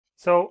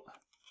So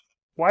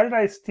why did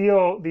I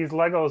steal these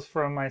Legos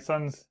from my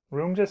son's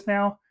room just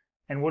now?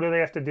 And what do they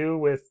have to do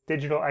with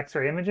digital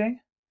X-ray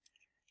imaging?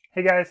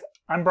 Hey guys,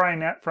 I'm Brian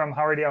Nett from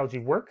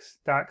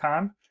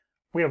howradiologyworks.com.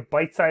 We have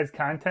bite-sized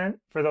content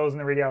for those in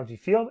the radiology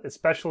field,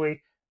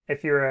 especially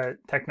if you're a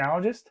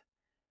technologist.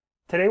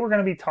 Today we're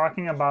going to be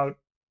talking about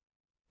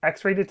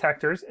X-ray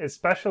detectors,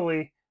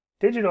 especially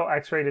digital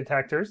X-ray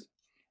detectors,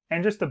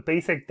 and just the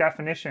basic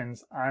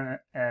definitions on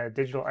a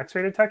digital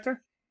X-ray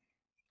detector.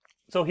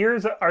 So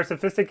here's our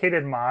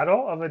sophisticated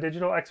model of a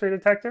digital X-ray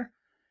detector.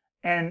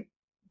 And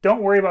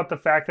don't worry about the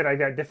fact that I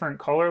got different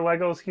color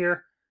Legos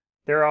here.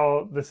 They're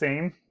all the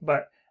same,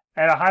 but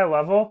at a high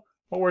level,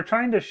 what we're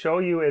trying to show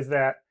you is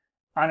that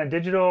on a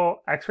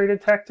digital X-ray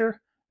detector,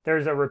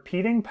 there's a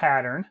repeating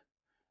pattern,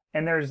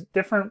 and there's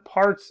different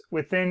parts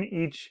within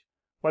each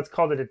what's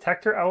called a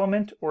detector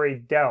element or a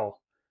DEL.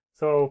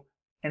 So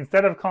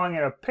instead of calling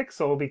it a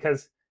pixel,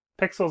 because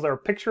pixels are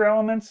picture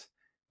elements,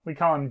 we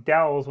call them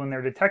DELs when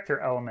they're detector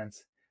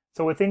elements.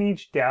 So within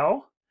each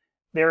DEL,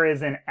 there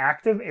is an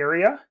active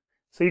area.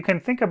 So you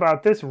can think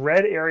about this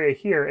red area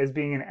here as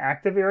being an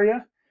active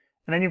area.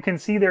 And then you can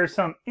see there's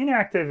some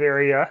inactive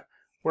area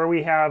where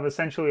we have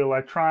essentially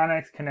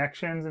electronics,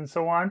 connections, and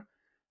so on.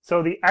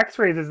 So the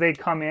X-rays as they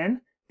come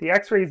in, the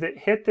X-rays that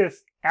hit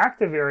this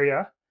active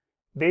area,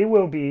 they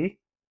will be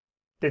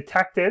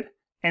detected.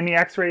 And the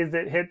X-rays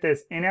that hit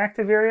this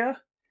inactive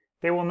area,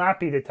 they will not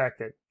be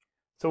detected.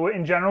 So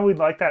in general, we'd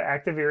like that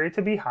active area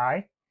to be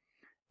high.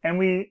 And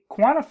we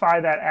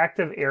quantify that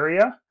active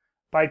area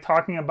by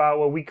talking about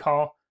what we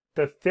call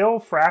the fill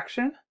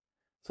fraction.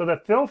 So the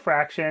fill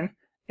fraction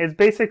is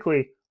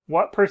basically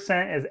what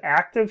percent is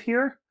active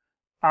here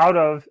out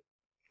of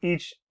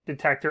each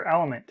detector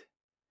element.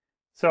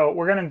 So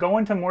we're going to go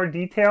into more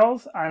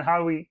details on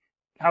how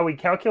we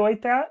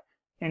calculate that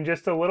in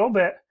just a little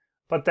bit,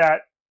 but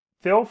that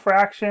fill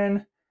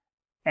fraction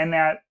and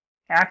that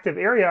active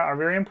area are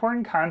very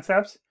important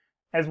concepts,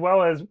 as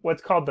well as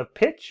what's called the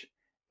pitch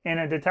in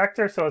a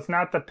detector. So it's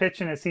not the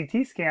pitch in a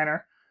CT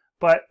scanner,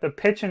 but the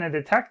pitch in a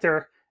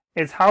detector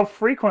is how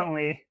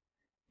frequently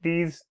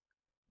these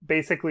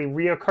basically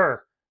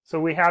reoccur.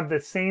 So we have the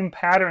same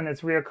pattern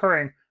that's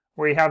reoccurring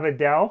where you have a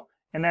DEL,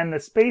 and then the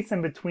space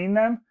in between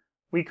them,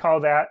 we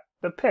call that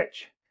the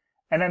pitch.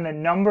 And then the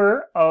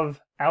number of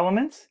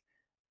elements.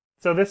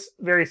 So this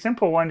very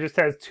simple one just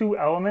has 2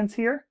 elements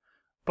here,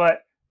 but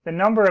the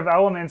number of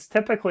elements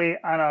typically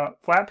on a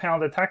flat panel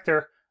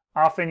detector,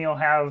 often you'll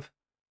have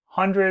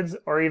hundreds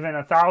or even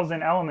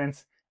 1,000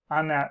 elements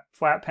on that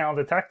flat panel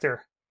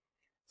detector.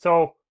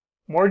 So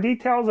more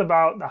details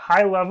about the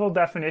high-level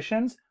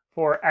definitions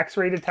for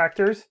X-ray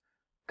detectors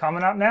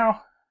coming up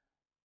now.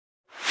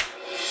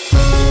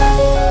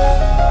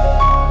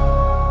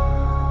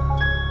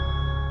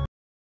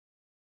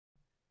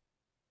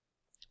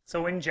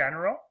 So in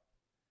general,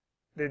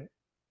 the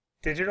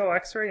digital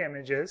X-ray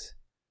images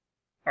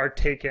are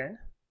taken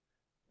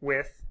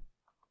with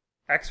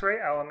X-ray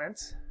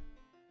elements.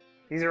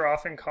 These are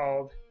often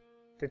called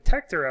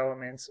detector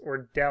elements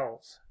or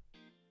DELs.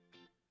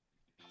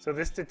 So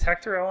this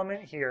detector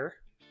element here,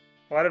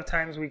 a lot of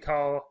times we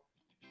call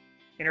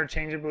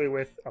interchangeably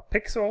with a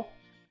pixel.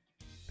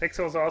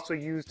 Pixel is also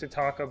used to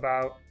talk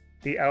about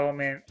the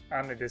element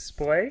on the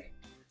display.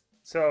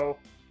 So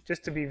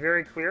just to be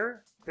very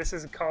clear, this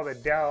is called a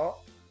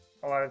DEL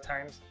a lot of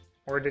times,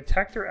 or a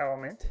detector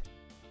element.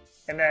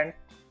 And then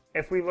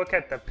if we look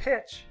at the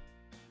pitch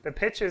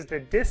is the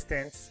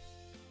distance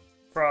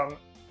from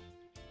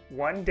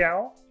one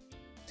DEL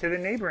to the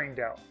neighboring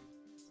DEL.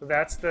 So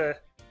that's the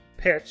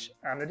pitch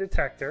on the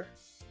detector.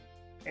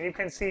 And you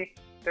can see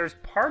there's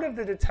part of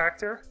the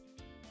detector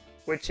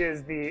which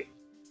is the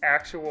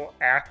actual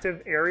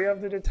active area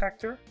of the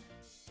detector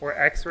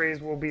where X-rays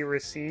will be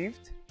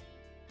received.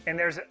 And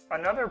there's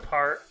another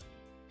part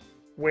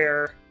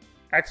where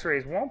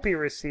X-rays won't be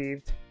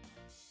received.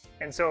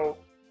 And so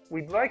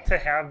we'd like to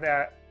have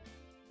that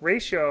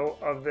ratio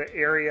of the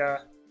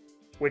area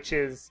which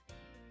is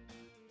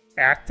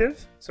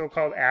active,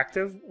 so-called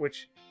active,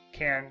 which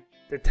can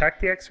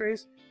detect the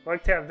X-rays. We'd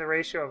like to have the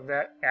ratio of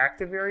that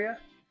active area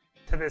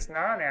to this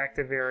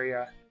non-active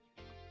area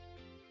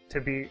to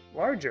be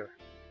larger.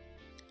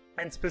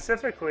 And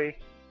specifically,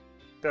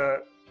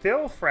 the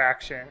fill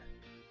fraction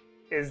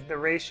is the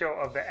ratio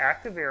of the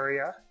active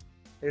area,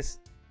 this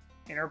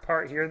inner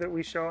part here that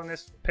we show in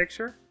this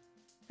picture,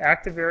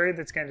 active area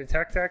that's going to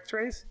detect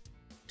X-rays,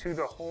 to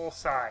the whole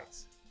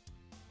size.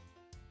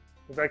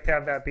 We'd like to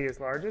have that be as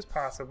large as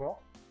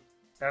possible.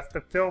 That's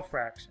the fill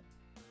fraction.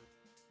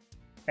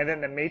 And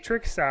then the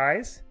matrix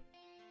size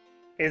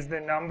is the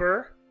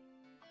number,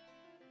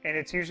 and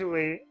it's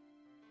usually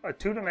a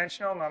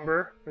 2-dimensional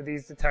number for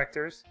these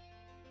detectors,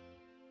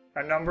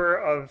 a number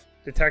of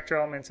detector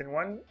elements in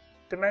one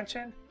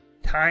dimension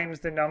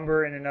times the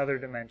number in another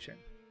dimension.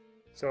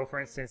 So for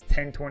instance,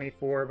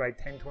 1024 by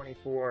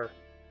 1024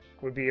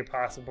 would be a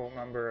possible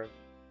number of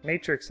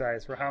matrix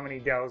size for how many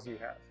DELs you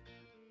have.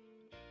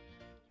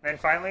 And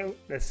finally,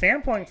 the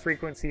sampling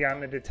frequency on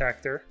the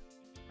detector,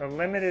 the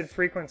limited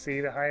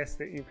frequency, the highest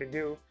that you could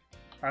do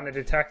on the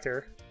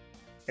detector,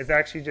 is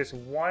actually just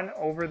 1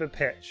 over the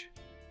pitch.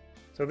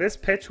 So this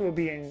pitch will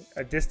be in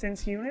a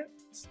distance unit,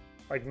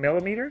 like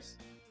millimeters,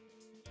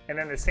 and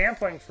then the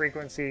sampling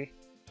frequency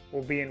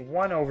will be in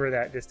 1 over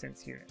that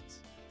distance units.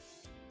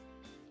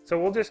 So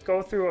we'll just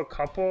go through a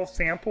couple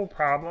sample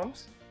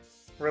problems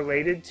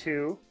related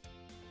to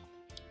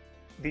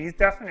these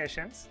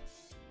definitions,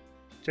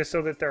 just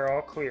so that they're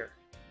all clear.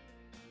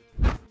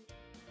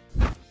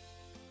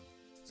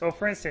 So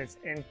for instance,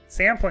 in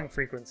sampling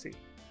frequency,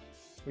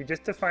 we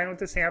just defined what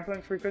the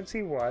sampling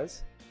frequency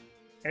was,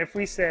 and if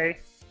we say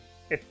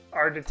if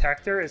our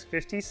detector is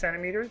 50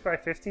 centimeters by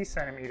 50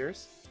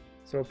 centimeters,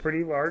 so a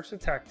pretty large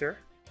detector,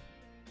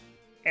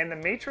 and the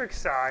matrix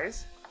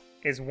size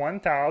is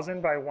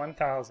 1000 by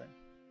 1000.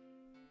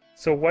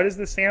 So what is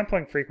the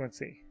sampling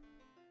frequency?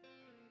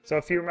 So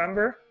if you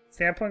remember,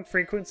 sampling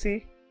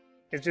frequency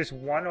is just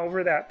 1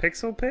 over that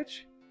pixel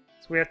pitch,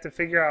 so we have to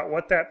figure out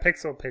what that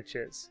pixel pitch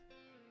is.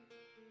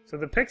 So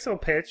the pixel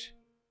pitch,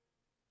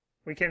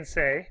 we can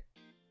say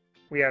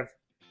we have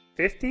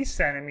 50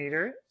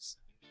 centimeters,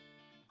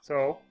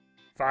 so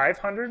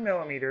 500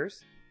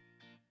 millimeters,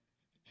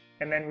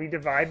 and then we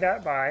divide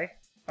that by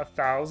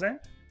 1000.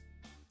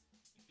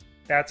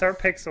 That's our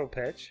pixel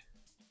pitch.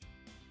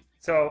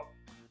 So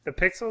the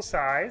pixel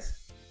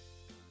size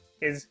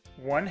is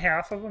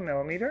 1/2 of a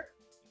millimeter,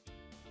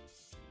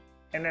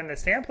 and then the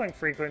sampling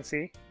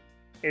frequency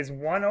is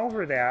 1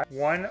 over that,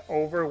 1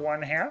 over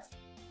 1/2.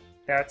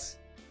 That's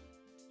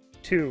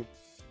 2,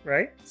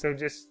 right? So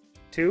just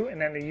 2, and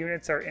then the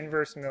units are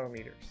inverse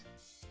millimeters.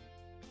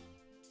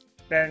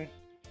 Then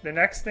the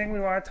next thing we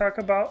want to talk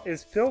about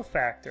is fill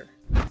factor.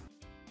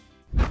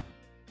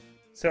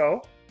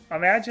 So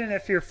imagine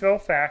if your fill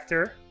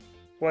factor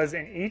was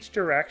in each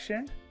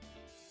direction,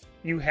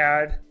 you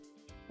had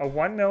a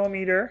 1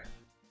 millimeter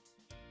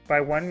by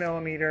 1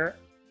 millimeter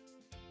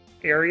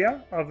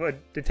area of a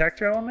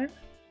detector element,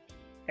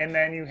 and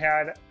then you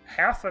had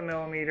 1/2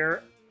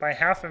 millimeter by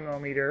 1/2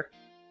 millimeter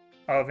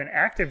of an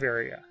active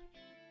area.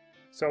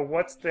 So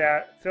what's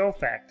that fill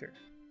factor?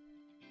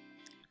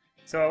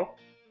 So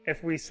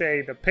if we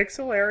say the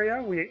pixel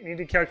area, we need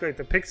to calculate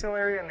the pixel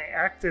area and the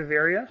active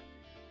area,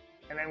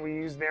 and then we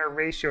use their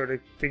ratio to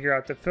figure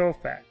out the fill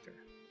factor.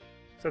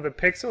 So the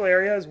pixel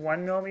area is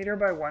 1 millimeter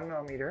by 1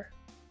 millimeter,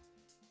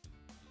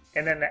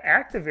 and then the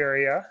active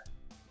area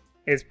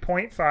is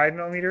 0.5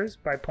 millimeters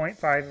by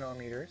 0.5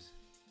 millimeters.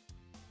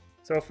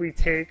 So if we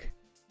take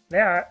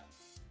that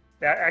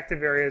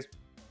active area is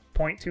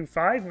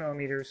 0.25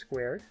 millimeters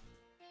squared,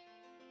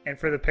 and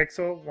for the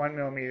pixel, 1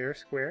 millimeter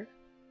squared.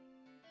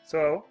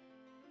 So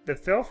the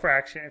fill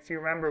fraction, if you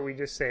remember, we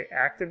just say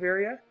active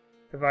area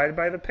divided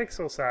by the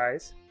pixel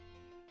size,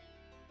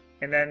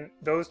 and then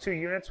those two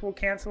units will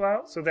cancel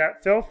out. So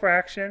that fill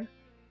fraction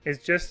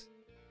is just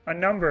a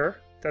number,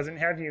 doesn't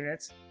have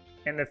units,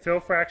 and the fill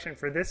fraction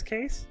for this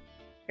case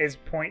is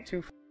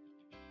 0.25.